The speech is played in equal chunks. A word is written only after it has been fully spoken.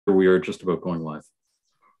We are just about going live.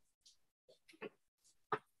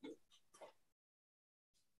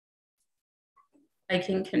 I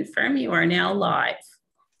can confirm you are now live.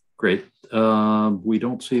 Great. We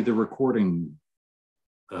don't see the recording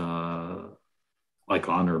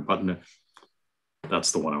icon or button.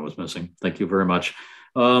 That's the one I was missing. Thank you very much.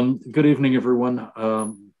 Good evening, everyone.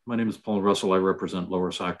 My name is Paul Russell. I represent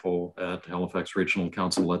Lower Sackville at Halifax Regional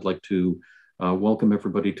Council. I'd like to welcome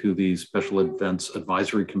everybody to the Special Events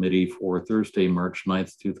Advisory Committee for Thursday, March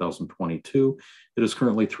 9th, 2022. It is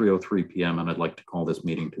currently 3:03 p.m. and I'd like to call this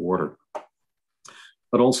meeting to order.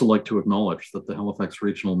 I'd also like to acknowledge that the Halifax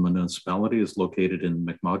Regional Municipality is located in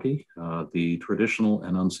Mi'kma'ki, the traditional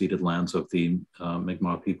and unceded lands of the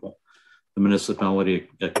Mi'kmaq people. The municipality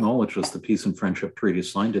acknowledges the peace and friendship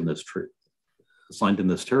treaties signed in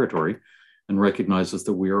this territory and recognizes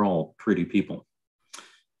that we are all treaty people.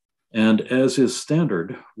 And as is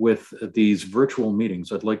standard with these virtual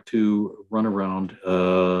meetings, I'd like to run around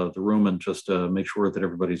the room and just make sure that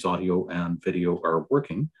everybody's audio and video are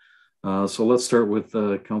working. So let's start with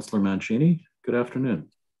Councillor Mancini. Good afternoon.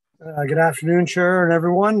 Good afternoon, Chair and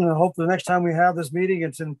everyone. I hope the next time we have this meeting,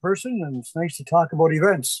 it's in person and it's nice to talk about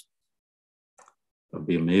events. That'd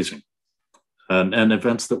be amazing. And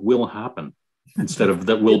events that will happen instead of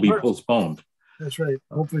that will be postponed. That's right.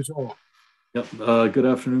 Hopefully so. Yep. Good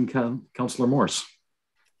afternoon, Councillor Morse.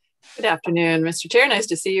 Good afternoon, Mr. Chair. Nice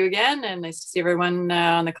to see you again and nice to see everyone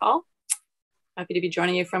on the call. Happy to be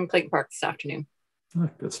joining you from Clayton Park this afternoon.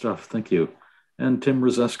 Good stuff. Thank you. And Tim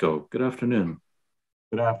Rosesko. Good afternoon.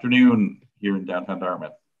 Good afternoon here in downtown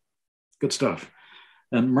Dartmouth. Good stuff.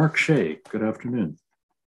 And Mark Shea. Good afternoon.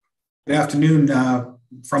 Good afternoon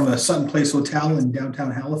from the Sutton Place Hotel in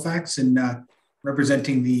downtown Halifax and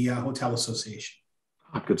representing the Hotel Association.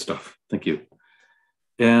 Good stuff. Thank you.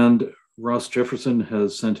 And Ross Jefferson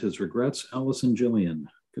has sent his regrets. Alison Gillian.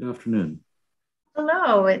 Good afternoon.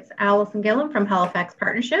 Hello, it's Alison Gilliam from Halifax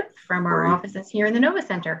Partnership from our offices here in the Nova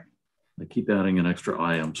Centre. I keep adding an extra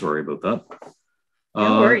I. I'm sorry about that.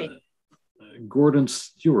 No worries. Gordon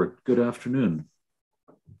Stewart, good afternoon.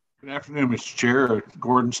 Good afternoon, Mr. Chair.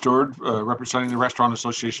 Gordon Stewart, representing the Restaurant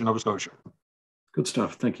Association of Nova Scotia. Good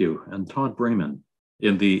stuff. Thank you. And Todd Brayman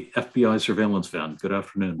in the FBI surveillance van. Good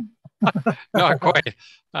afternoon. Not quite.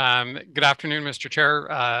 Good afternoon, Mr.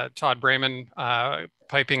 Chair. Todd Brayman,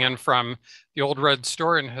 piping in from the Old Red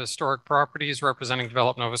Store and Historic Properties, representing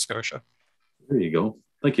Develop Nova Scotia. There you go.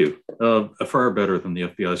 Thank you. Far better than the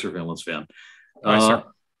FBI surveillance van.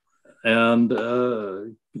 And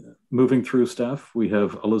moving through staff, we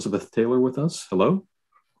have Elizabeth Taylor with us. Hello.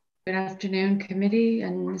 Good afternoon, committee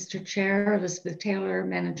and Mr. Chair. Elizabeth Taylor,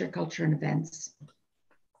 Manager, Culture and Events.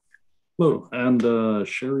 Hello, and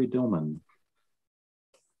Sherry Dillman.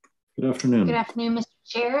 Good afternoon. Good afternoon, Mr.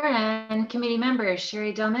 Chair and committee members.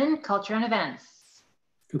 Sherry Dillman, Culture and Events.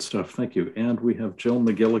 Good stuff, thank you. And we have Jill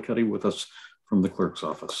McGillicuddy with us from the clerk's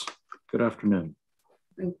office. Good afternoon.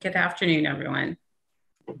 Good afternoon, everyone.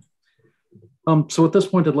 So at this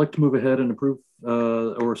point, I'd like to move ahead and approve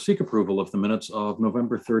or seek approval of the minutes of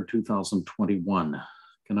November 3rd, 2021.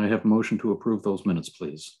 Can I have a motion to approve those minutes,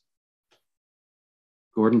 please?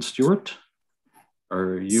 Gordon Stewart,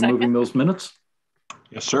 are you moving those minutes?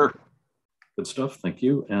 Yes, sir. Good stuff, thank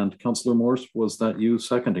you. And Councillor Morse, was that you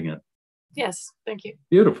seconding it? Yes, thank you.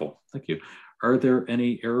 Beautiful, thank you. Are there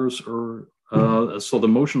any errors or, so the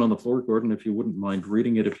motion on the floor, Gordon, if you wouldn't mind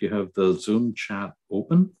reading it, if you have the Zoom chat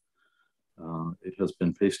open, it has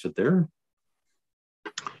been pasted there.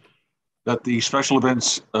 That the Special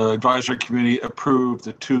Events Advisory Committee approved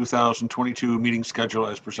the 2022 meeting schedule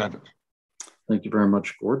as presented. Thank you very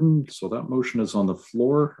much, Gordon. So that motion is on the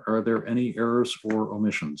floor. Are there any errors or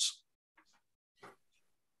omissions?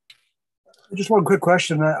 Just one quick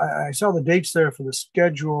question. I saw the dates there for the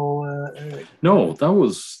schedule. No, that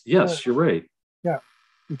was, yes, you're right. Yeah,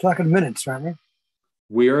 we're talking minutes, aren't we?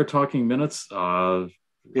 We are talking minutes.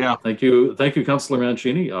 Yeah. Thank you, Councillor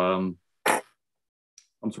Mancini. I'm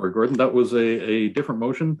sorry, Gordon, that was a different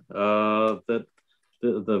motion that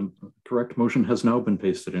the correct motion has now been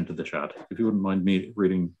pasted into the chat. If you wouldn't mind me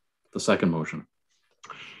reading the second motion.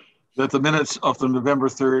 That the minutes of the November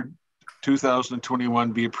 3rd,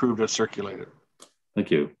 2021 be approved as circulated. Thank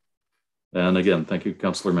you. And again, thank you,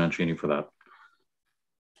 Councillor Mancini, for that.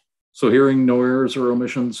 So hearing no errors or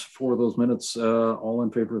omissions for those minutes, all in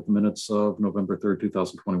favor of the minutes of November 3rd,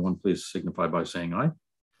 2021, please signify by saying aye.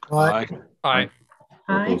 Aye. Aye.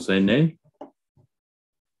 All those say nay.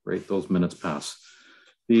 Great, those minutes pass.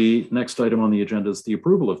 The next item on the agenda is the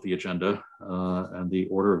approval of the agenda and the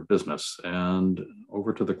order of business. And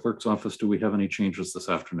over to the clerk's office, do we have any changes this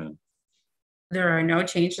afternoon? There are no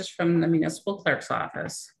changes from the municipal clerk's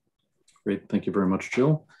office. Great, thank you very much,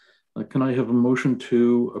 Jill. Can I have a motion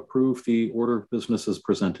to approve the order of business as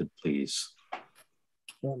presented, please?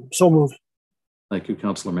 So moved. Thank you,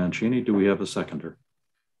 Councillor Mancini. Do we have a seconder?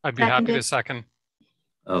 I'd be happy to second.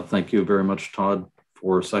 Thank you very much, Todd,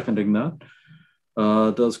 for seconding that.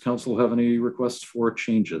 Does council have any requests for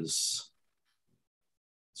changes?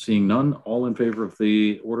 Seeing none, all in favor of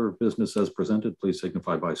the order of business as presented, please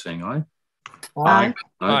signify by saying aye. Aye.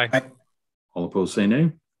 Aye. All opposed, say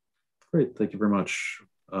nay. Great, thank you very much.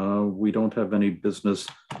 We don't have any business,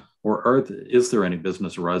 or is there any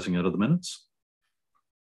business arising out of the minutes?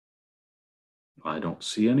 I don't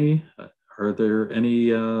see any. Are there any,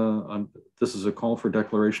 this is a call for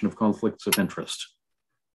declaration of conflicts of interest.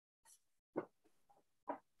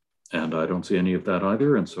 And I don't see any of that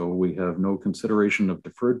either. And so we have no consideration of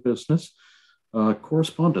deferred business.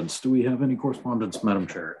 Correspondence. Do we have any correspondence, Madam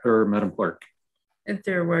Chair or Madam Clerk?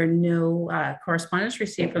 There were no correspondence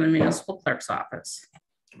received from the municipal clerk's office.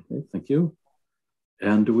 Okay, thank you.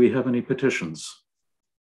 And do we have any petitions?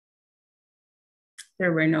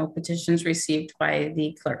 There were no petitions received by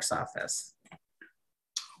the clerk's office.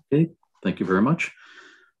 Okay, thank you very much.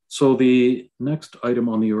 So the next item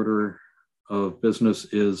on the order of business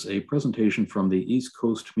is a presentation from the East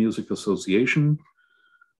Coast Music Association.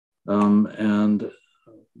 And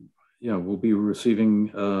yeah, we'll be receiving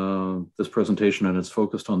this presentation, and it's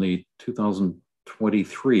focused on the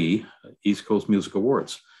 2023 East Coast Music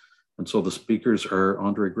Awards. And so the speakers are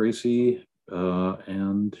Andre Gracie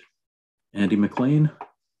and Andy McLean.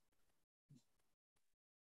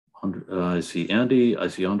 I see Andy, I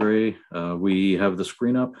see Andre. We have the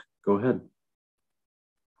screen up. Go ahead.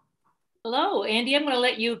 Hello, Andy. I'm going to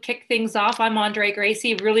let you kick things off. I'm Andre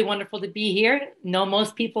Gracie. Really wonderful to be here. Know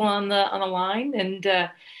most people on the line, and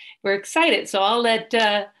we're excited. So I'll let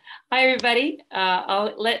hi everybody.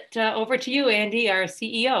 I'll let over to you, Andy, our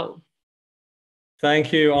CEO.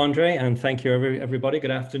 Thank you, Andre, and thank you, everybody.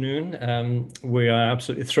 Good afternoon. We are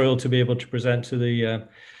absolutely thrilled to be able to present to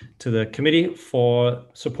the committee for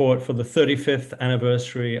support for the 35th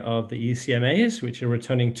anniversary of the ECMAs, which are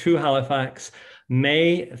returning to Halifax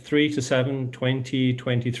May 3 to 7,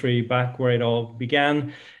 2023, back where it all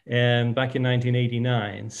began, back in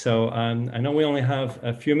 1989. So I know we only have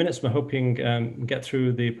a few minutes. I'm hoping get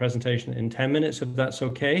through the presentation in 10 minutes, if that's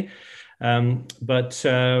okay. But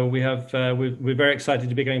we're very excited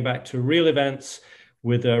to be going back to real events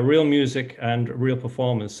with real music and real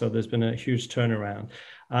performers. So there's been a huge turnaround.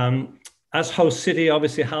 As host city,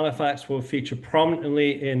 obviously Halifax will feature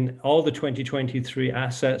prominently in all the 2023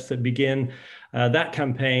 assets that begin that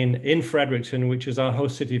campaign in Fredericton, which is our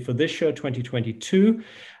host city for this show, 2022,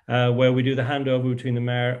 where we do the handover between the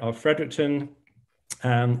Mayor of Fredericton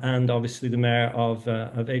and obviously the Mayor of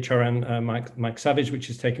HRM, Mike Savage, which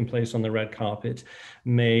is taking place on the red carpet,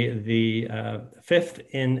 May the 5th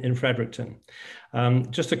in Fredericton.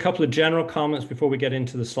 Just a couple of general comments before we get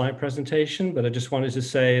into the slide presentation, but I just wanted to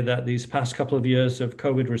say that these past couple of years of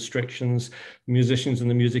COVID restrictions, musicians in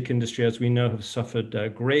the music industry, as we know, have suffered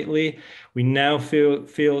greatly. We now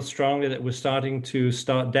feel strongly that we're starting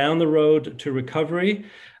down the road to recovery.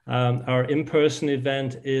 Our in-person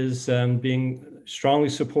event is being strongly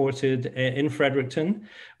supported in Fredericton.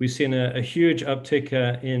 We've seen a huge uptick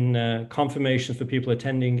in confirmations for people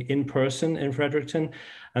attending in person in Fredericton.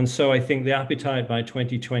 And so I think the appetite by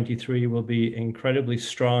 2023 will be incredibly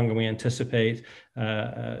strong, and we anticipate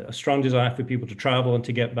a strong desire for people to travel and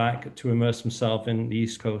to get back to immerse themselves in the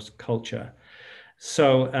East Coast culture.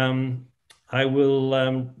 So I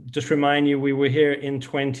will just remind you, we were here in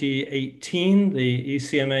 2018. The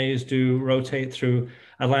ECMAs do rotate through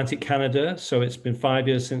Atlantic Canada. So it's been 5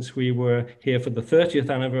 years since we were here for the 30th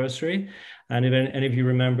anniversary. And if any of you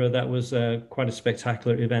remember, that was quite a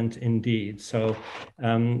spectacular event indeed. So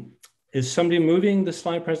is somebody moving the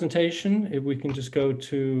slide presentation? If we can just go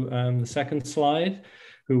to the second slide,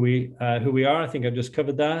 who we are. I think I've just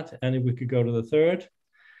covered that. And if we could go to the third.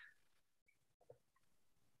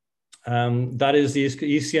 That is the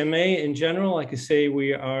ECMA in general. Like I say,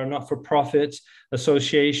 we are a not-for-profit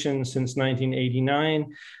association since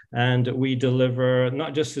 1989, and we deliver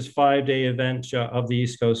not just this 5-day event of the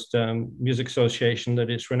East Coast Music Association that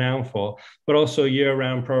it's renowned for, but also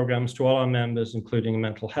year-round programs to all our members, including a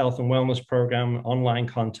mental health and wellness program, online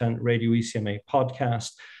content, Radio ECMA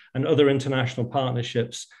podcast, and other international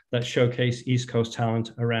partnerships that showcase East Coast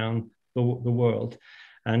talent around the world.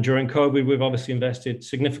 And during COVID, we've obviously invested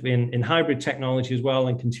significantly in hybrid technology as well,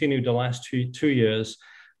 and continued the last two years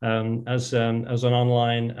as an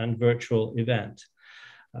online and virtual event.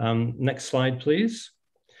 Next slide, please.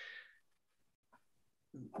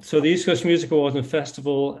 So the East Coast Music Awards and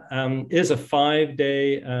Festival is a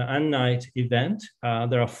 5-day and night event.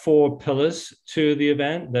 There are 4 pillars to the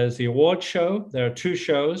event. There's the award show. There are 2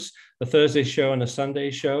 shows, a Thursday show and a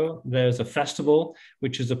Sunday show. There's a festival,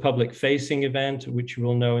 which is a public facing event, which you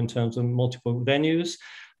will know in terms of multiple venues.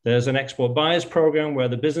 There's an export buyers program where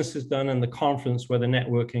the business is done, and the conference where the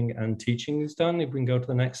networking and teaching is done. If we can go to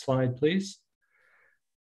the next slide, please.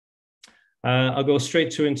 I'll go straight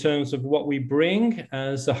to in terms of what we bring.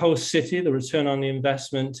 As the host city, the return on the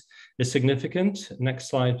investment is significant. Next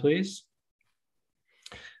slide, please.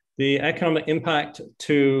 The economic impact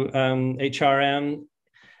to HRM,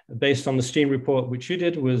 based on the STEAM report, which you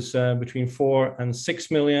did, was between 4 and 6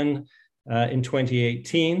 million in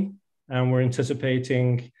 2018. And we're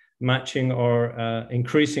anticipating matching or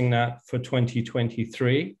increasing that for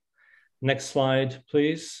 2023. Next slide,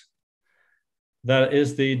 please. That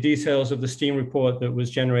is the details of the STEAM report that was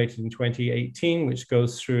generated in 2018, which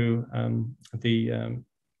goes through the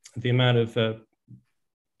amount of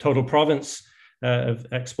total province of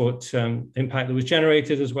export impact that was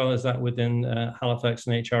generated, as well as that within Halifax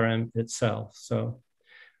and HRM itself. So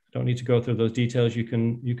I don't need to go through those details. You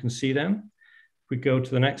can see them. If we go to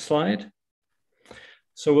the next slide.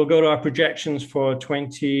 So we'll go to our projections for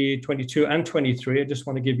 2022 and 23. I just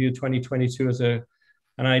want to give you 2022 as an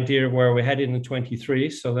idea of where we're headed in 23.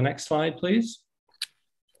 So the next slide, please.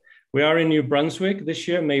 We are in New Brunswick this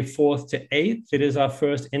year, May 4th to 8th. It is our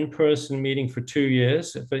first in-person meeting for 2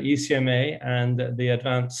 years for ECMA, and the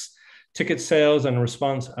advance ticket sales and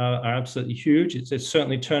response are absolutely huge. It's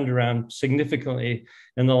certainly turned around significantly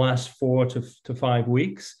in the last 4 to 5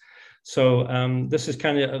 weeks. So this is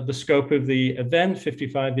kind of the scope of the event: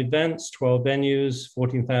 55 events, 12 venues,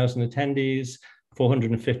 14,000 attendees,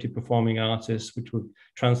 450 performing artists, which would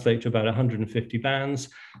translate to about 150 bands,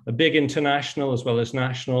 a big international as well as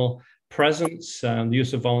national presence, the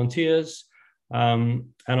use of volunteers. And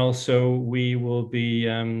also we will be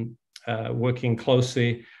working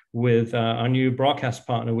closely with our new broadcast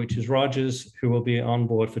partner, which is Rogers, who will be on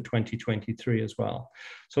board for 2023 as well.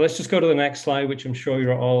 So let's just go to the next slide, which I'm sure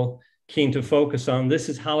you're all keen to focus on. This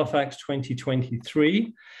is Halifax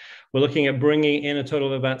 2023. We're looking at bringing in a total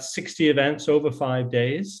of about 60 events over 5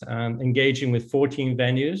 days, engaging with 14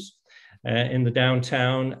 venues in the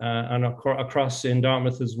downtown and across in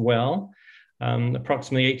Dartmouth as well.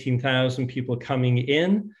 Approximately 18,000 people coming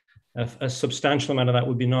in. A substantial amount of that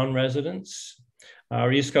would be non-residents.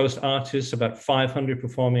 Our East Coast artists, about 500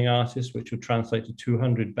 performing artists, which would translate to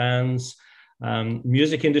 200 bands.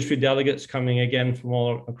 Music industry delegates coming again from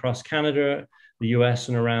all across Canada, the US,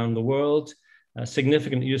 and around the world.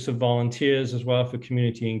 Significant use of volunteers as well for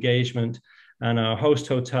community engagement, and our host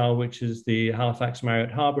hotel, which is the Halifax Marriott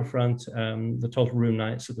Harbourfront. The total room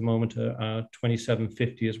nights at the moment are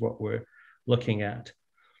 2,750 is what we're looking at.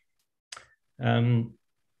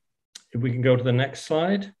 If we can go to the next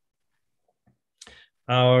slide.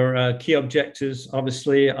 Our key objectives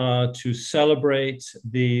obviously are to celebrate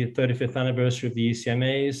the 35th anniversary of the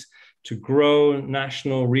ECMAs, to grow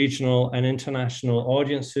national, regional, and international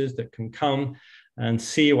audiences that can come and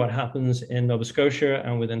see what happens in Nova Scotia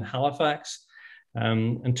and within Halifax,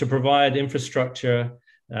 and to provide infrastructure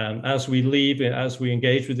as we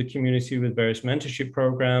engage with the community with various mentorship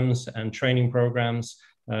programs and training programs,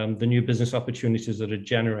 the new business opportunities that are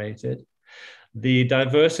generated. The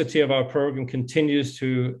diversity of our program continues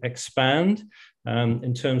to expand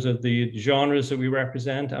in terms of the genres that we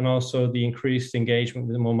represent, and also the increased engagement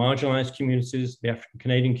with the more marginalized communities, the African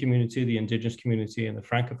Canadian community, the Indigenous community, and the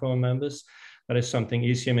Francophone members. That is something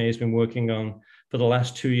ECMA has been working on for the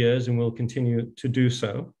last 2 years and will continue to do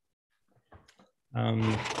so.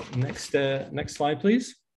 Next slide,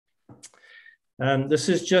 please. This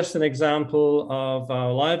is just an example of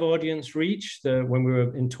our live audience reach when we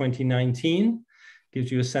were in 2019.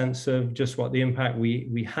 Gives you a sense of just what the impact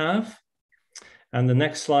we have. And the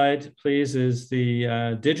next slide, please, is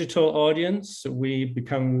the digital audience. We've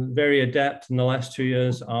become very adept in the last 2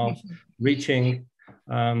 years of reaching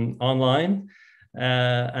online.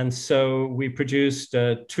 And so we produced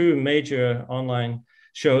 2 major online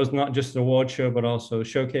shows, not just an award show, but also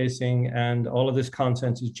showcasing. And all of this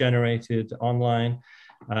content is generated online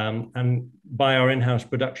and by our in-house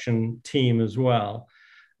production team as well.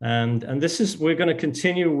 And we're going to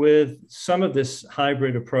continue with some of this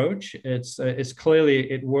hybrid approach. It's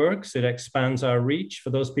clearly, it works. It expands our reach for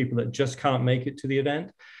those people that just can't make it to the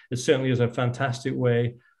event. It certainly is a fantastic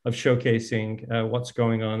way of showcasing what's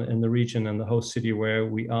going on in the region and the host city where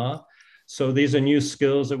we are. So these are new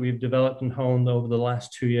skills that we've developed and honed over the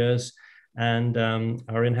last 2 years. And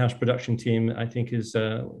our in-house production team, I think, is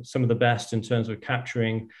some of the best in terms of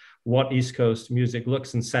capturing what East Coast music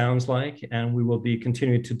looks and sounds like, and we will be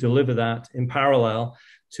continuing to deliver that in parallel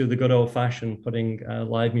to the good old-fashioned putting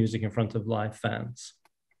live music in front of live fans.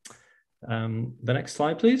 The next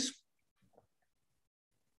slide, please.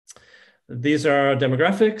 These are our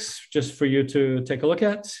demographics, just for you to take a look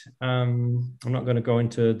at. I'm not going to go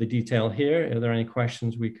into the detail here. If there are any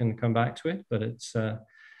questions, we can come back to it, but it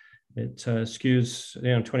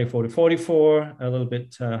skews 24 to 44, a little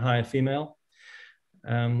bit higher female.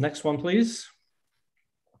 Next one, please.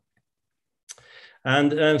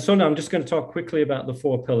 And so now I'm just going to talk quickly about the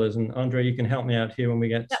 4 pillars, and Andre, you can help me out here when we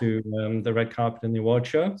get to the red carpet and the award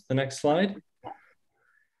show. The next slide.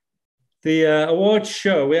 The awards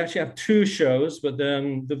show, we actually have 2 shows, but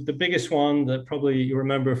then the biggest one that probably you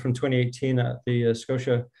remember from 2018 at the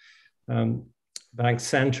Scotia Bank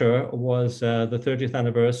Center was the 30th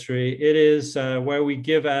anniversary. It is where we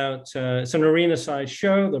give out, it's an arena-sized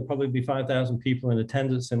show. There'll probably be 5,000 people in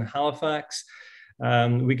attendance in Halifax.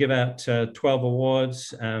 We give out 12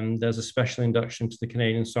 awards. There's a special induction to the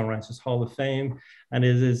Canadian Songwriters Hall of Fame. And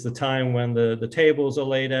it is the time when the tables are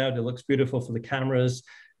laid out. It looks beautiful for the cameras.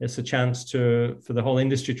 It's a chance for the whole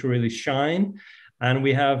industry to really shine. And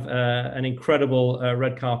we have an incredible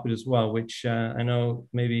red carpet as well, which I know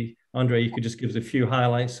maybe, Andre, you could just give us a few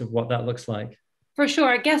highlights of what that looks like. For sure.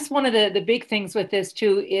 I guess one of the big things with this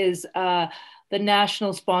too is the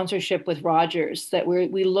national sponsorship with Rogers, that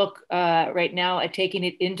we look right now at taking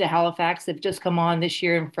it into Halifax. They've just come on this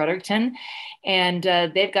year in Fredericton, and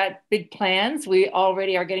they've got big plans. We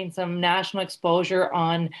already are getting some national exposure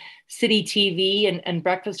on City TV and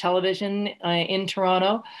breakfast television in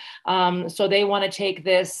Toronto. So they want to take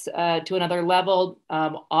this to another level.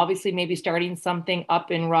 Obviously, maybe starting something up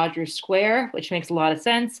in Rogers Square, which makes a lot of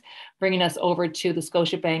sense, bringing us over to the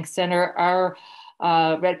Scotiabank Centre. Our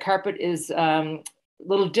red carpet is a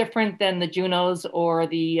little different than the Junos or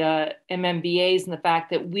the MMBAs, in the fact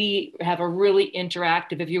that we have a really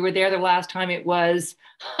interactive, if you were there the last time, it was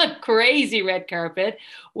a crazy red carpet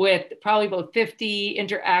with probably about 50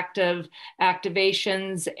 interactive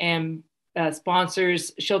activations and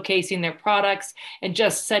sponsors showcasing their products and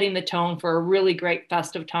just setting the tone for a really great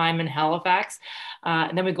festive time in Halifax.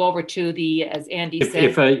 And then we go over to the, as Andy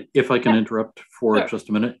said. If I can interrupt for just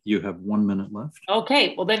a minute, you have 1 minute left.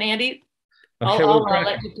 Okay, well then, Andy, okay, I'll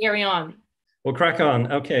let you carry on. We'll crack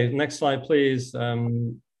on. Okay, next slide, please.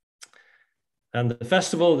 And the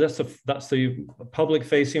festival, that's the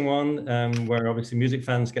public-facing one, where obviously music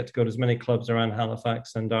fans get to go to as many clubs around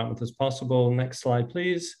Halifax and Dartmouth as possible. Next slide,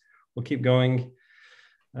 please. We'll keep going.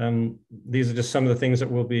 These are just some of the things that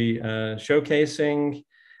we'll be showcasing.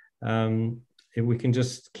 If we can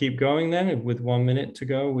just keep going then, with 1 minute to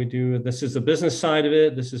go, this is the business side of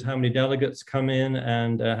it. This is how many delegates come in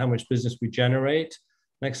and how much business we generate.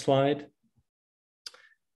 Next slide.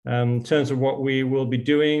 In terms of what we will be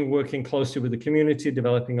doing, working closely with the community,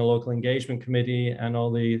 developing a local engagement committee, and all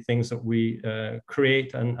the things that we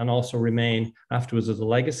create and also remain afterwards as a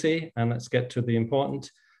legacy. And let's get to the important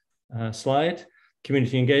slide.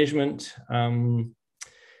 Community engagement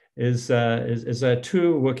is there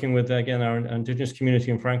too, working with, again, our Indigenous community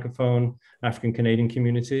and Francophone African Canadian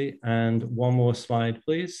community. And one more slide,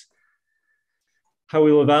 please. How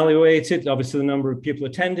we will evaluate it, obviously the number of people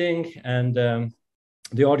attending and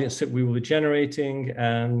the audience that we will be generating,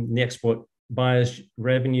 and the export buyers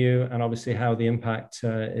revenue, and obviously how the impact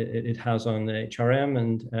it has on the HRM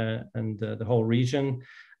and the whole region.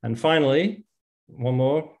 And finally, one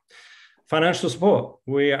more, financial support.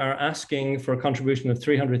 We are asking for a contribution of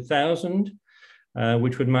 300,000,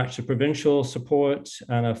 which would match the provincial support,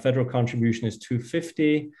 and our federal contribution is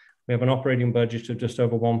 250. We have an operating budget of just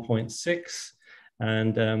over 1.6.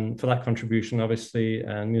 And for that contribution, obviously,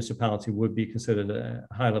 municipality would be considered a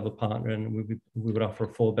high-level partner, and we would offer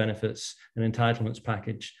full benefits and entitlements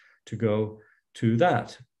package to go to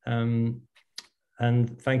that. And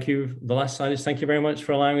thank you. The last slide is thank you very much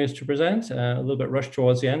for allowing us to present. A little bit rushed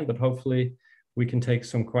towards the end, but hopefully we can take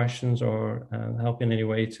some questions or help in any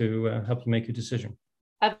way to help you make a decision.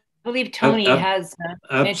 I believe Tony has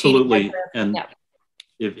absolutely, and yeah.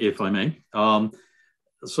 if I may.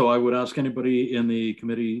 So I would ask anybody in the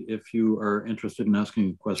committee, if you are interested in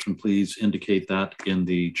asking a question, please indicate that in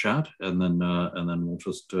the chat, and then we'll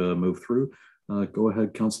just move through. Go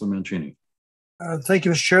ahead, Councillor Mancini. Thank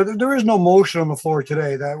you, Mr. Chair. There is no motion on the floor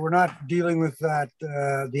today. That we're not dealing with that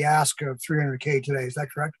the ask of 300K today. Is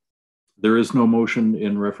that correct? There is no motion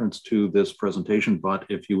in reference to this presentation, but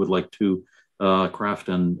if you would like to craft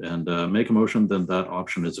and make a motion, then that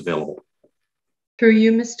option is available. Through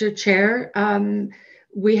you, Mr. Chair.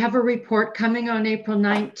 We have a report coming on April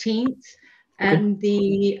 19th, and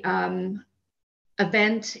the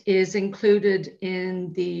event is included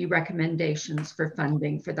in the recommendations for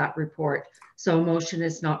funding for that report. So a motion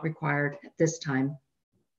is not required at this time.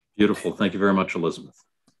 Beautiful. Thank you very much, Elizabeth.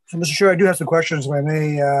 So, Mr. Chair, I do have some questions, if I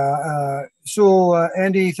may.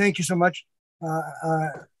 Andy, thank you so much.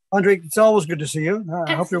 Andre, it's always good to see you.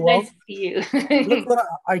 I hope you're well. Nice to see you. Look what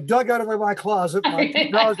I dug out of my closet, my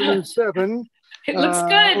 2007 It looks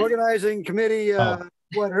good. organizing committee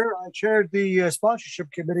sweater. I chaired the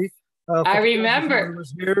sponsorship committee. I remember. I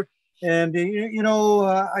was here. And,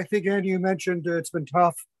 I think, Andy, you mentioned it's been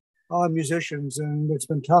tough on musicians, and it's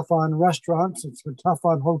been tough on restaurants. It's been tough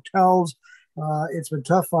on hotels. It's been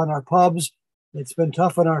tough on our pubs. It's been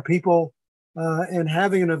tough on our people. And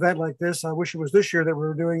having an event like this, I wish it was this year that we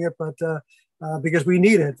were doing it, but because we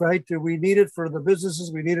need it, right? We need it for the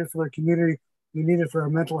businesses. We need it for the community. We need it for our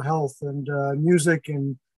mental health and music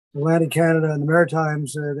and Atlantic Canada and the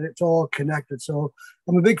Maritimes. It's all connected. So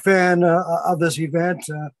I'm a big fan of this event.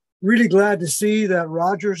 Really glad to see that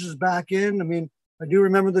Rogers is back in. I mean, I do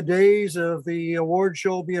remember the days of the award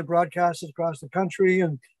show being broadcasted across the country,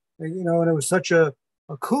 and it was such a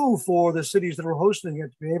coup for the cities that were hosting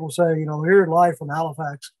it to be able to say, here live from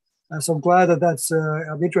Halifax. So I'm glad that's,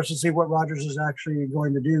 I'm interested to see what Rogers is actually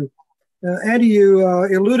going to do. Andy, you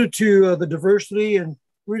alluded to the diversity, and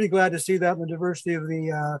really glad to see that in the diversity of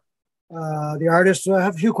the artists. I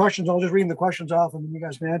have a few questions. I'll just read the questions off and you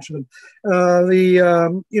guys can answer them.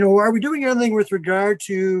 Are we doing anything with regard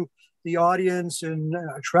to the audience and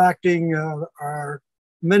attracting our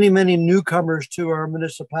many newcomers to our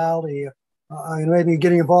municipality? Maybe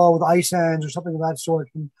getting involved with ice hands or something of that sort.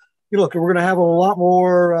 And look, we're going to have a lot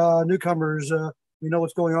more newcomers. We know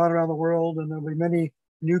what's going on around the world, and there'll be many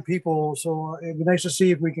new people. So it'd be nice to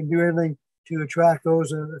see if we can do anything to attract those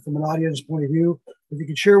from an audience point of view. If you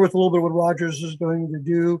could share with a little bit what Rogers is going to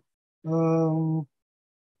do.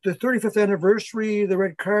 The 35th anniversary, the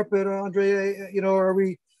red carpet, Andre,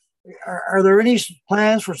 are there any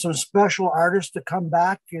plans for some special artists to come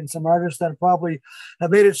back, and some artists that probably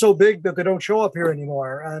have made it so big that they don't show up here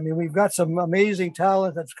anymore? I mean, we've got some amazing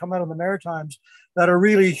talent that's come out of the Maritimes that are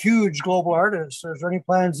really huge global artists. Is there any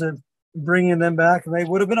plans of bringing them back? And they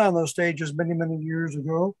would have been on those stages many years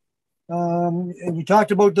ago. And you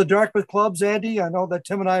talked about the Dartmouth clubs, Andy. I know that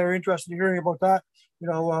Tim and I are interested in hearing about that.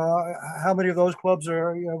 How many of those clubs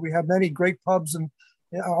are, we have many great pubs and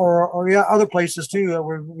other places too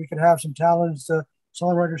where we could have some talents,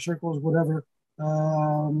 songwriter circles, whatever.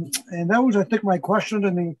 And that was, I think, my question.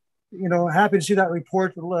 And happy to see that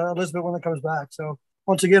report, Elizabeth, when it comes back. So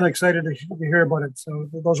once again, excited to hear about it. So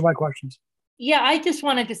those are my questions. Yeah, I just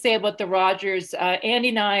wanted to say about the Rogers. Andy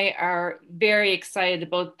and I are very excited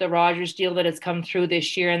about the Rogers deal that has come through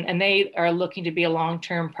this year, and they are looking to be a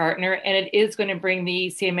long-term partner, and it is going to bring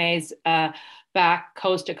the ECMAs back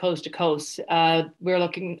coast to coast to coast. We're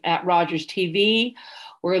looking at Rogers TV,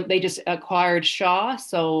 where they just acquired Shaw,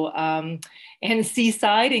 and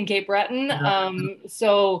Seaside in Cape Breton.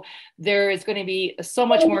 So there is going to be so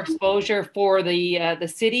much more exposure for the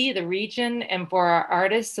city, the region, and for our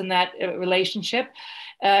artists in that relationship.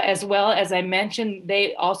 As well, as I mentioned,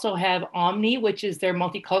 they also have Omni, which is their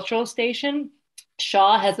multicultural station.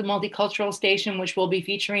 Shaw has a multicultural station, which will be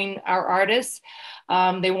featuring our artists.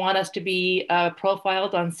 They want us to be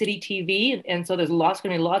profiled on City TV. And so there's going to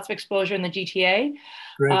be lots of exposure in the GTA.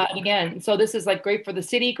 Again, so this is like great for the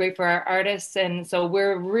city, great for our artists. And so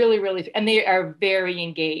we're really, and they are very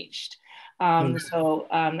engaged. So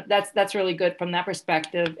that's really good from that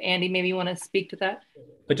perspective. Andy, maybe you want to speak to that?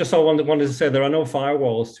 I just wanted to say there are no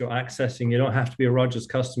firewalls to accessing. You don't have to be a Rogers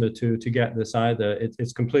customer to get this either.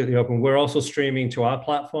 It's completely open. We're also streaming to our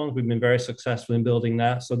platforms. We've been very successful in building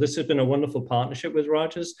that. So this has been a wonderful partnership with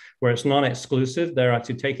Rogers, where it's non-exclusive. They're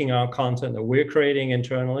actually taking our content that we're creating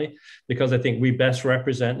internally, because I think we best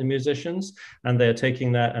represent the musicians, and they're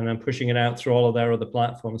taking that and then pushing it out through all of their other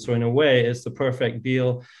platforms. So in a way, it's the perfect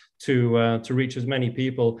deal to reach as many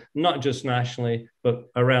people, not just nationally,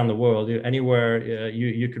 but around the world. Anywhere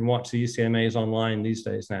you can watch the ECMAs online these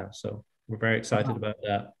days now. So we're very excited about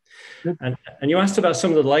that. And you asked about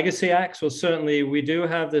some of the legacy acts. Well, certainly we do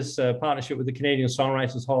have this partnership with the Canadian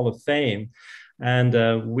Songwriters Hall of Fame.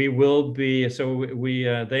 And we will be,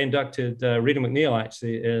 they inducted Rita McNeil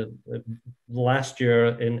actually last year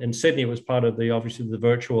in Sydney. It was part of obviously the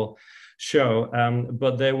virtual show,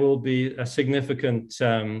 but there will be a significant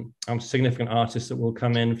artist that will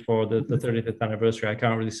come in for the 35th anniversary. I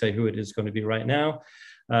can't really say who it is going to be right now.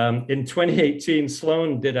 In 2018,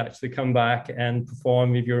 Sloan did actually come back and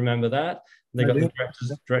perform, if you remember that. They got the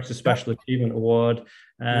Director's Special Achievement Award,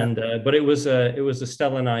 and but it was a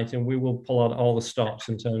stellar night, and we will pull out all the stops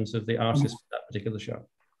in terms of the artists for that particular show.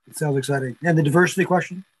 It sounds exciting. And the diversity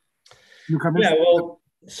question? Newcomers? Yeah, well,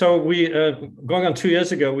 so we, going on 2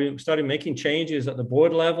 years ago, we started making changes at the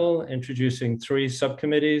board level, introducing 3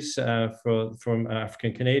 subcommittees from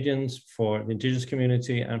African Canadians, for the Indigenous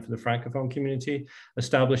community, and for the Francophone community,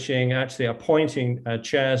 actually appointing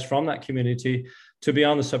chairs from that community to be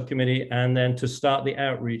on the subcommittee, and then to start the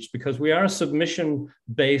outreach, because we are a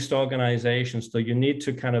submission-based organization, so you need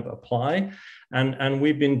to kind of apply. And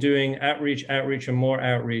we've been doing outreach, and more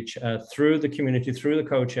outreach through the community, through the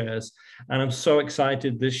co-chairs. And I'm so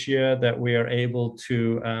excited this year that we are able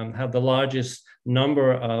to have the largest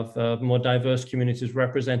number of more diverse communities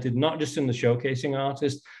represented, not just in the showcasing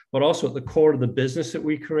artists, but also at the core of the business that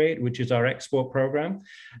we create, which is our export program.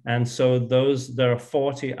 And so there are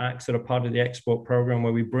 40 acts that are part of the export program,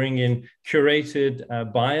 where we bring in curated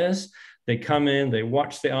buyers. They come in, they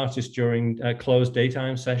watch the artist during closed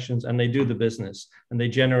daytime sessions, and they do the business, and they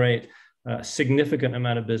generate a significant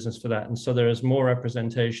amount of business for that. And so there is more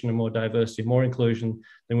representation and more diversity, more inclusion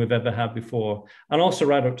than we've ever had before. And also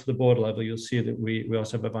right up to the board level, you'll see that we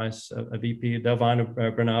also have a VP.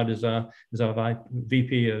 Delvina Bernard is our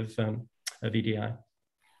VP of EDI.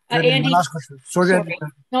 Andy, last question.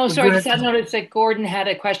 Sorry. Just I noticed that Gordon had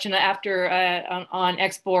a question after on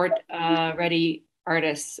export ready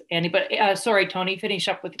artists. Andy, but sorry, Tony, finish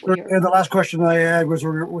up with the last question I had was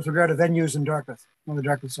with regard to venues in Dartmouth, on the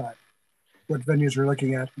Dartmouth side. What venues we're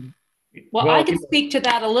looking at? Well, I can speak to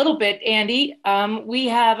that a little bit, Andy. We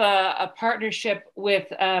have a partnership with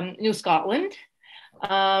New Scotland,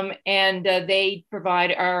 and they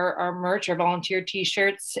provide our merch, our volunteer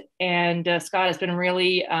t-shirts, and Scott has been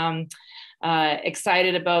really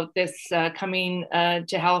excited about this coming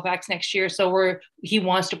to Halifax next year. So he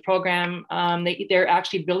wants to program, they're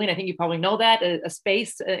actually building, I think you probably know that, a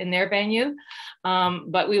space in their venue.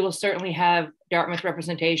 But we will certainly have Dartmouth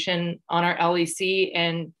representation on our LEC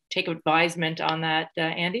and take advisement on that,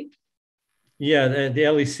 Andy. Yeah, the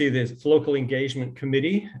LEC, the Local Engagement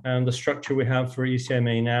Committee, and the structure we have for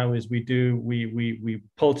ECMA now is we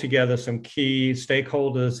pull together some key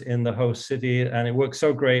stakeholders in the host city, and it worked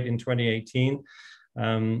so great in 2018.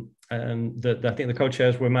 And I think the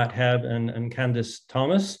co-chairs were Matt Hebb and Candice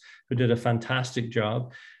Thomas, who did a fantastic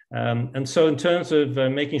job. And so in terms of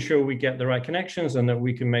making sure we get the right connections and that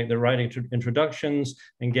we can make the right introductions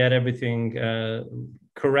and get everything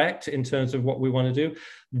correct in terms of what we want to do,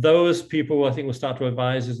 those people I think will start to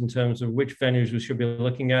advise us in terms of which venues we should be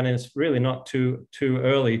looking at. And it's really not too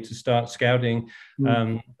early to start scouting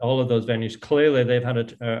all of those venues. Clearly, they've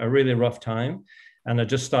had a really rough time, and they're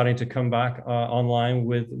just starting to come back online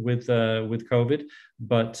with COVID.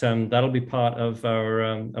 But that'll be part of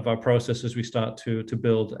our process as we start to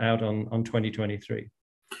build out on 2023.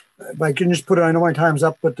 If I can just put it, I know my time's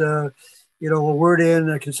up, but a word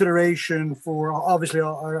in consideration for obviously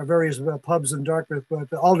our various pubs in Dartmouth, but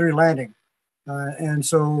the Alderley Landing. And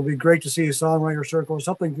so it'll be great to see a songwriter circle or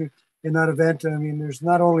something in that event. I mean, there's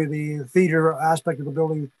not only the theater aspect of the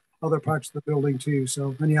building, other parts of the building too.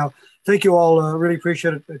 So anyhow, thank you all. Really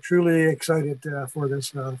appreciate it. Truly excited for this.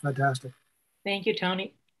 Fantastic. Thank you,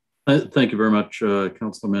 Tony. Thank you very much,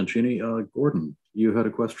 Councillor Mancini. Gordon, you had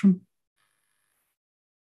a question?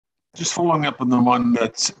 Just following up on the one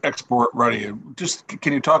that's export ready. Just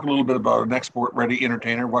can you talk a little bit about an export ready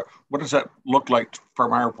entertainer? What does that look like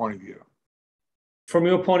from our point of view? From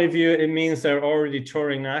your point of view, it means they're already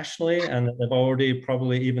touring nationally, and they've already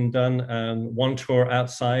probably even done one tour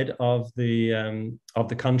outside of the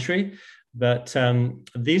country. But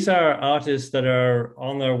these are artists that are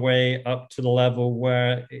on their way up to the level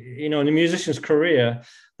where, in a musician's career,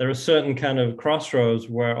 there are certain kind of crossroads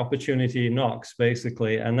where opportunity knocks,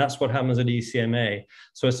 basically. And that's what happens at ECMA.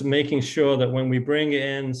 So it's making sure that when we bring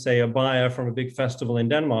in, say, a buyer from a big festival in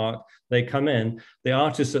Denmark, they come in, the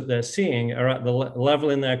artists that they're seeing are at the level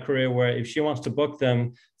in their career where if she wants to book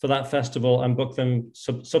them for that festival and book them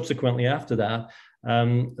subsequently after that,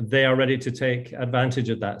 they are ready to take advantage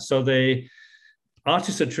of that. So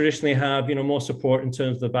artists that traditionally have, more support in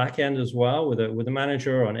terms of the back end as well, with a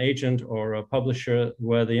manager or an agent or a publisher,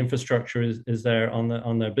 where the infrastructure is there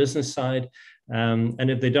on their business side.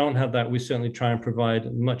 And if they don't have that, we certainly try and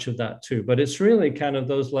provide much of that too. But it's really kind of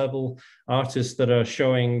those level artists that are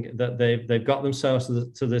showing that they've got themselves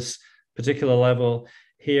to this particular level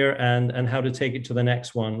here, and how to take it to the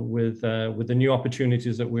next one with the new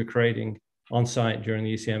opportunities that we're creating on site during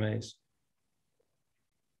the ECMAs.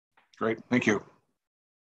 Great, thank you.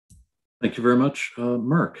 Thank you very much.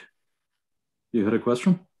 Mark, you had a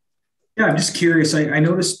question? Yeah, I'm just curious. I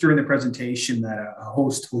noticed during the presentation that a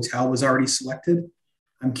host hotel was already selected.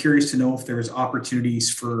 I'm curious to know if there's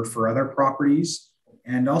opportunities for other properties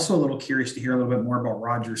And also a little curious to hear a little bit more about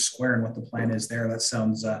Rogers Square and what the plan is there. That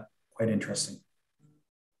sounds quite interesting.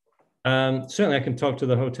 Certainly, I can talk to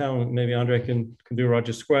the hotel. Maybe Andre can do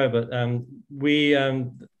Rogers Square, but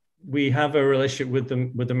we have a relationship with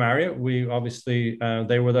the Marriott. We obviously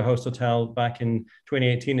they were the host hotel back in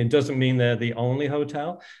 2018. It doesn't mean they're the only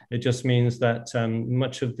hotel. It just means that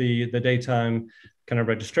much of the daytime kind of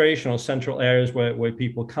registration or central areas where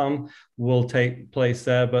people come will take place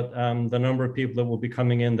there. But the number of people that will be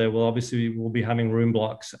coming in there will be having room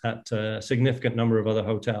blocks at a significant number of other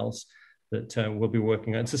hotels that we'll be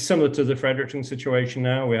working on. It's similar to the Fredericton situation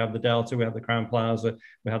now. We have the Delta, we have the Crown Plaza,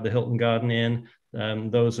 we have the Hilton Garden Inn.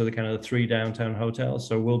 Those are the kind of the 3 downtown hotels.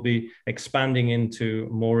 So we'll be expanding into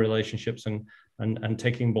more relationships and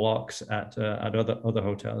taking blocks at other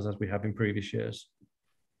hotels as we have in previous years.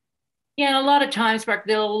 Yeah, and a lot of times, Mark,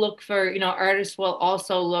 they'll look for, artists will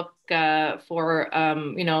also look for,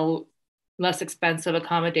 less expensive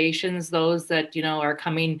accommodations, those that, are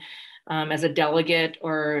coming as a delegate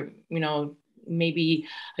or, maybe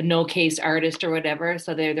a no-case artist or whatever.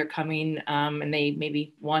 So they're coming and they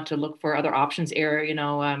maybe want to look for other options,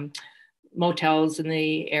 motels in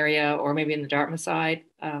the area or maybe in the Dartmouth side.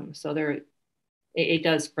 So it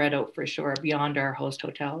does spread out for sure beyond our host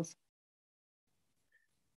hotels.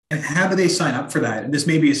 And how do they sign up for that? And this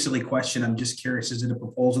may be a silly question. I'm just curious. Is it a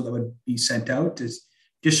proposal that would be sent out?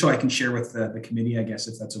 Just so I can share with the committee, I guess,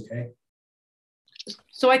 if that's okay.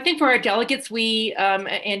 So I think for our delegates, we,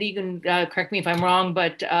 Andy, you can correct me if I'm wrong,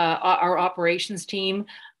 but our operations team,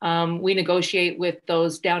 we negotiate with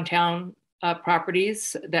those downtown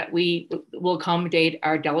properties that we will accommodate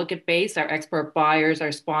our delegate base, our export buyers,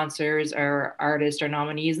 our sponsors, our artists, our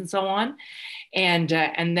nominees, and so on. And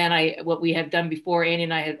then what we have done before, Andy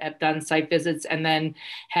and I have done site visits and then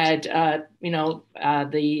had,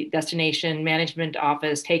 the destination management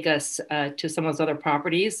office take us to some of those other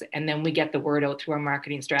properties. And then we get the word out through our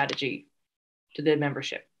marketing strategy to the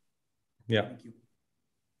membership. Yeah.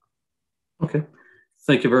 Okay.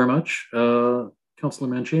 Thank you very much. Councillor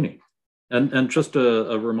Mancini. And just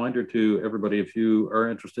a reminder to everybody, if you are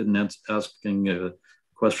interested in asking a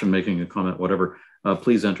question, making a comment, whatever,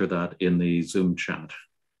 please enter that in the Zoom chat.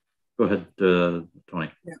 Go ahead,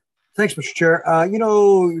 Tony. Yeah. Thanks, Mr. Chair. I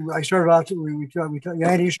started off,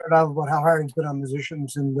 Andy started off about how hard it's been on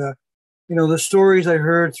musicians and, the stories I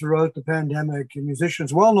heard throughout the pandemic,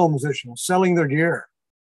 musicians, well-known musicians, selling their gear,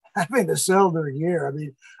 having to sell their gear. I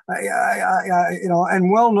mean,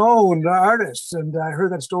 and well-known artists. And I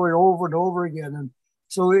heard that story over and over again. And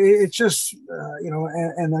so it's just,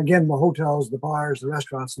 and again, the hotels, the bars, the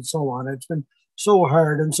restaurants, and so on. It's been so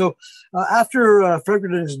hard. And so after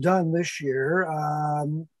Fredericton is done this year,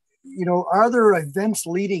 are there events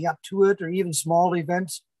leading up to it or even small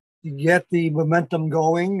events to get the momentum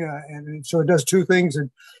going? And so it does two things. It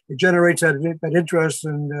generates that interest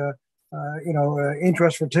and,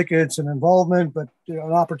 interest for tickets and involvement, but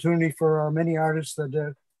an opportunity for many artists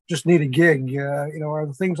that just need a gig. Are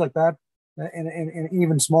there things like that and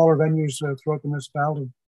even smaller venues throughout the municipality?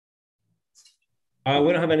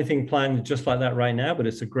 We don't have anything planned just like that right now, but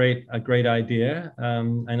it's a great idea.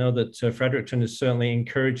 I know that Fredericton is certainly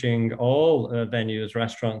encouraging all venues,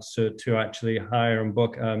 restaurants to actually hire and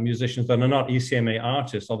book musicians that are not ECMA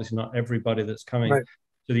artists. Obviously, not everybody that's coming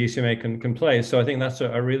to the ECMA can play. So I think that's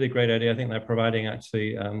a really great idea. I think they're providing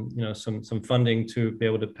actually, some funding to be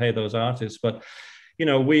able to pay those artists. But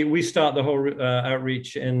we start the whole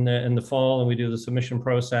outreach in the fall, and we do the submission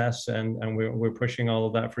process, and we're pushing all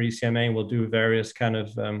of that for ECMA. And we'll do various kind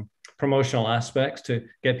of promotional aspects to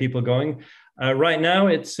get people going. Right now,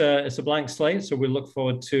 it's a blank slate, so we look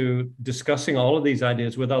forward to discussing all of these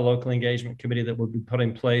ideas with our local engagement committee that will be put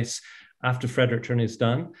in place after Fredericton is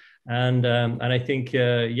done. And I think,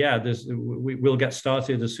 we'll get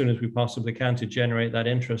started as soon as we possibly can to generate that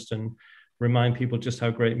interest and remind people just how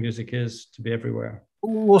great music is to be everywhere.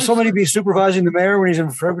 Will somebody be supervising the mayor when he's in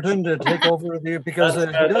Fredericton to take over because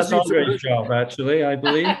that's Andre's job, actually, I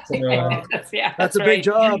believe. So, that's a big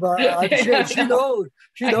job.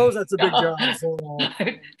 She knows that's a big job. So,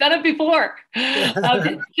 done it before.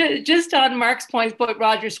 Just on Mark's point about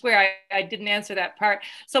Rogers Square, I didn't answer that part.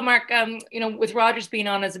 So Mark, with Rogers being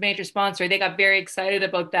on as a major sponsor, they got very excited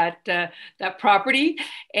about that property,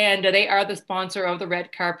 and they are the sponsor of the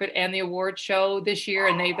red carpet and the award show this year,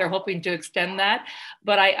 and they're hoping to extend that.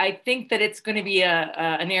 But I think that it's going to be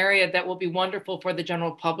an area that will be wonderful for the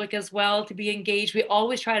general public as well to be engaged. We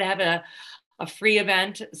always try to have a free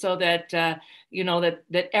event so that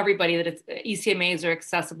that everybody, that it's, ECMAs are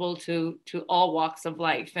accessible to all walks of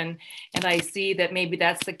life. And I see that maybe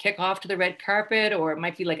that's the kickoff to the red carpet, or it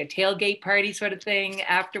might be like a tailgate party sort of thing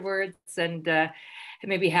afterwards. And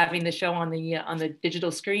maybe having the show on the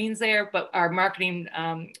digital screens there. But our marketing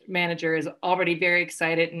manager is already very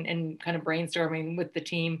excited and kind of brainstorming with the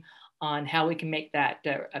team on how we can make that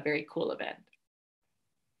a very cool event.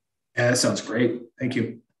 Yeah, that sounds great. Thank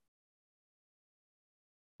you.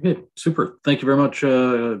 Okay, super. Thank you very much,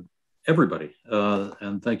 everybody.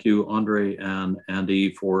 And thank you, Andre and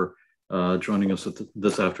Andy, for joining us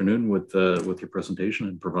this afternoon with your presentation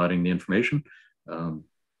and providing the information.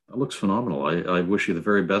 It looks phenomenal. I wish you the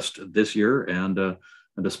very best this year, and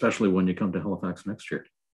especially when you come to Halifax next year.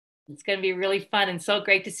 It's going to be really fun and so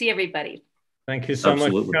great to see everybody. Thank you so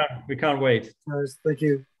much. We can't wait. Thank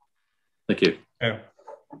you. Thank you. Yeah.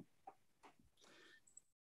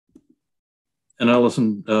 And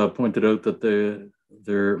Alison pointed out that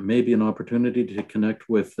there may be an opportunity to connect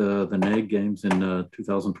with the NAG games in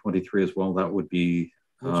 2023 as well. That would be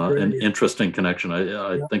an interesting connection.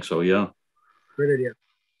 I think so, yeah. Great idea.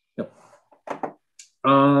 Yep.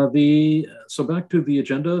 So back to the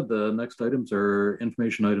agenda, the next items are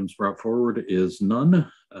information items brought forward is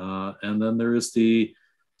none. And then there is the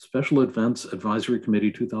Special Events Advisory Committee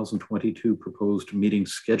 2022 proposed meeting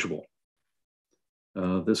schedule.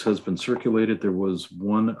 This has been circulated. There was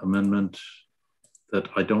one amendment that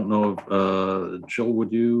I don't know of. Jill,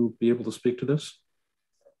 would you be able to speak to this?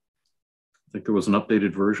 I think there was an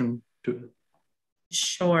updated version to it.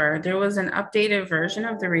 Sure. There was an updated version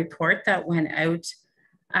of the report that went out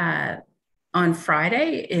on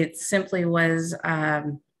Friday. It simply was a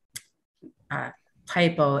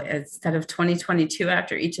typo. Instead of 2022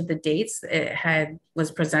 after each of the dates, it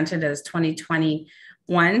was presented as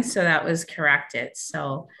 2021. So that was corrected.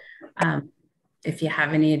 So if you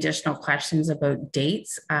have any additional questions about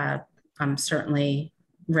dates, I'm certainly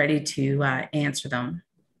ready to answer them.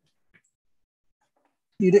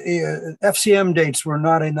 FCM dates were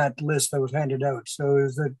not in that list that was handed out. So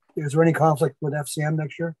is there any conflict with FCM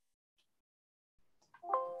next year?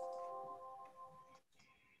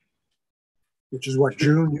 Which is what,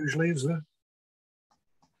 June usually, is that?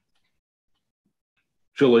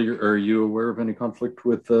 Jill, are you aware of any conflict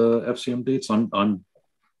with FCM dates? I'm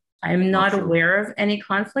not aware of any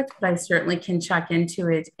conflict, but I certainly can check into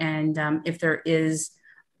it. And if there is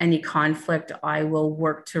any conflict, I will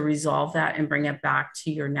work to resolve that and bring it back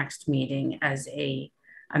to your next meeting as a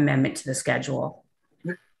amendment to the schedule.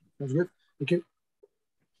 That's good. Thank you.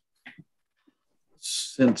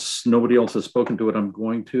 Since nobody else has spoken to it, I'm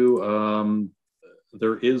going to.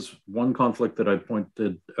 There is one conflict that I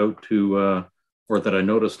pointed out to, or that I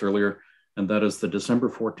noticed earlier, and that is the December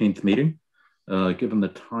 14th meeting. Given the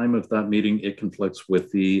time of that meeting, it conflicts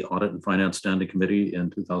with the Audit and Finance Standing Committee in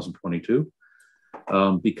 2022.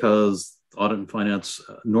 Because Audit and Finance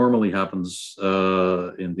normally happens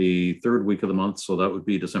in the third week of the month. So that would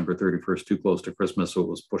be December 31st, too close to Christmas. So it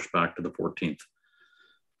was pushed back to the 14th.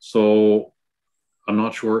 So I'm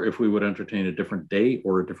not sure if we would entertain a different day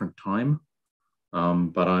or a different time,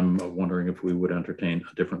 but I'm wondering if we would entertain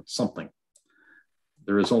a different something.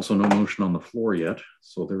 There is also no motion on the floor yet,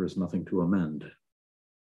 so there is nothing to amend.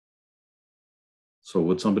 So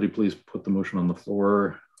would somebody please put the motion on the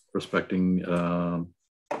floor respecting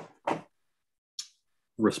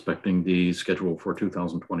the schedule for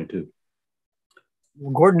 2022.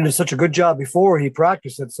 Well, Gordon did such a good job before he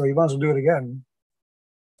practiced it, so he might as well do it again.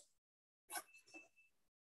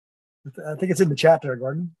 I think it's in the chat there,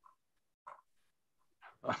 Gordon.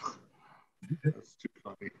 That's too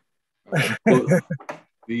funny.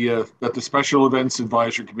 That the Special Events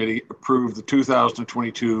Advisory Committee approved the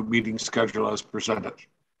 2022 meeting schedule as presented.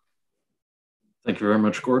 Thank you very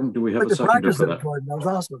much, Gordon. Do we have a seconder for that? Gordon, that was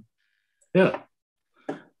awesome. Yeah.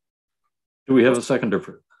 Do we have a seconder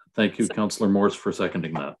for? Thank you, Councillor Morse, for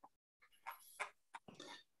seconding that.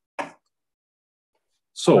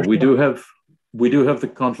 So we do have the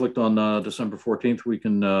conflict on December 14th. We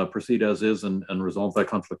can proceed as is and resolve that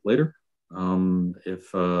conflict later,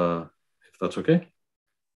 if that's okay.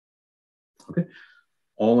 Okay.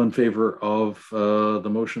 All in favor of the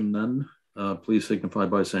motion, then please signify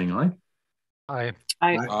by saying aye. Aye.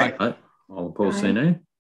 Aye. Aye. Aye. All opposed, say nay.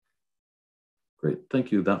 Great,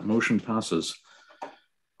 thank you. That motion passes.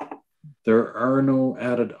 There are no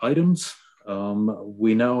added items.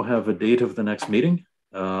 We now have a date of the next meeting.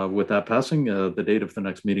 With that passing, the date of the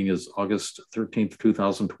next meeting is August 13th,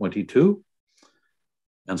 2022.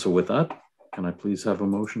 And so with that, can I please have a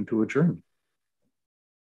motion to adjourn?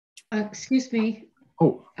 Excuse me.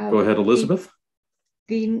 Oh, go ahead, Elizabeth.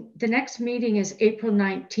 The next meeting is April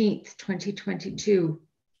 19th, 2022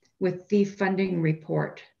 with the funding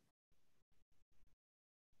report.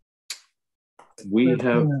 We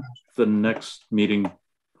have the next meeting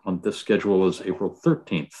on this schedule is April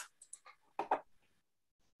 13th.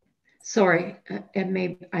 Sorry,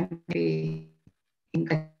 I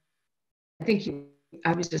think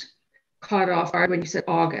I was just caught off guard when you said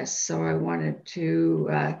August, so I wanted to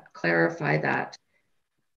clarify that.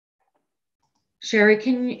 Sherry,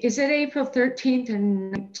 is it April 13th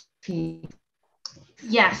and 19th?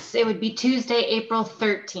 Yes, it would be Tuesday, April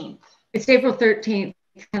 13th. It's April 13th.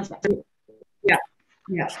 Yeah,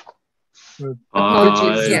 yeah.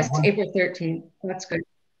 Apologies, yes, April 13th. That's good.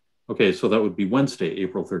 Okay, so that would be Wednesday,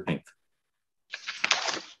 April 13th.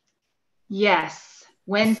 Yes,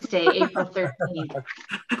 Wednesday, April 13th.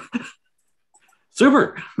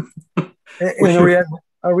 Super. And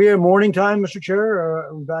are we at morning time, Mr. Chair? Or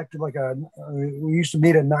are we back to like we used to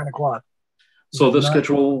meet at 9 o'clock. So the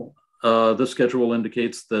schedule,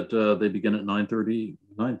 indicates that they begin at 9:30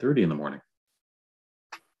 in the morning.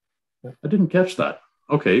 I didn't catch that.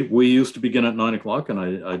 Okay, we used to begin at 9 o'clock, and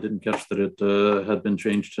I didn't catch that it had been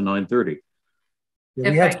changed to 9:30.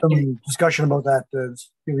 Yeah, we had some discussion about that,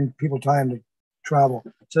 giving people time to travel.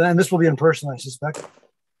 So then this will be in person, I suspect.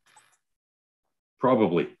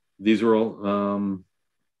 Probably. These are all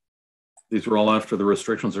after the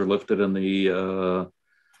restrictions are lifted and the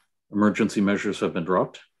emergency measures have been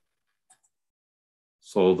dropped.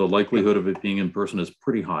 So the likelihood of it being in person is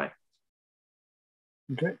pretty high.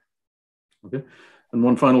 Okay. Okay. And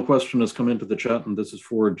one final question has come into the chat, and this is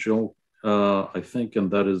for Jill, I think, and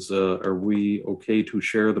that is, are we okay to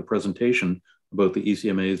share the presentation about the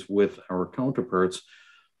ECMAs with our counterparts?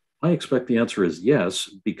 I expect the answer is yes,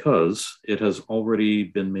 because it has already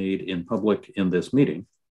been made in public in this meeting.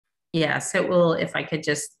 Yes, it will. If I could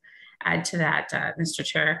just add to that, Mr.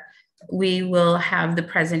 Chair, we will have the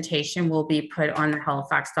presentation will be put on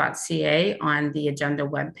halifax.ca on the agenda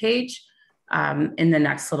webpage in the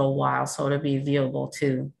next little while. So it'll be viewable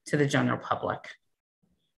to the general public.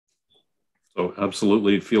 So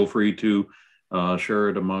absolutely feel free to share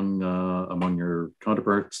it among your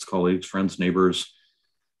counterparts, colleagues, friends, neighbors,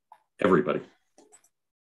 everybody.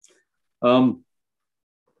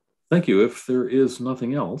 Thank you. If there is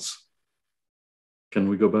nothing else, can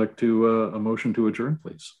we go back to a motion to adjourn,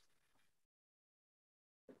 please?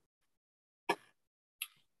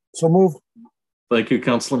 So move. Thank you,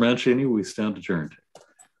 Councillor Mancini. We stand adjourned.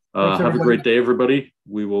 Have a great day, everybody.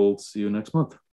 We will see you next month.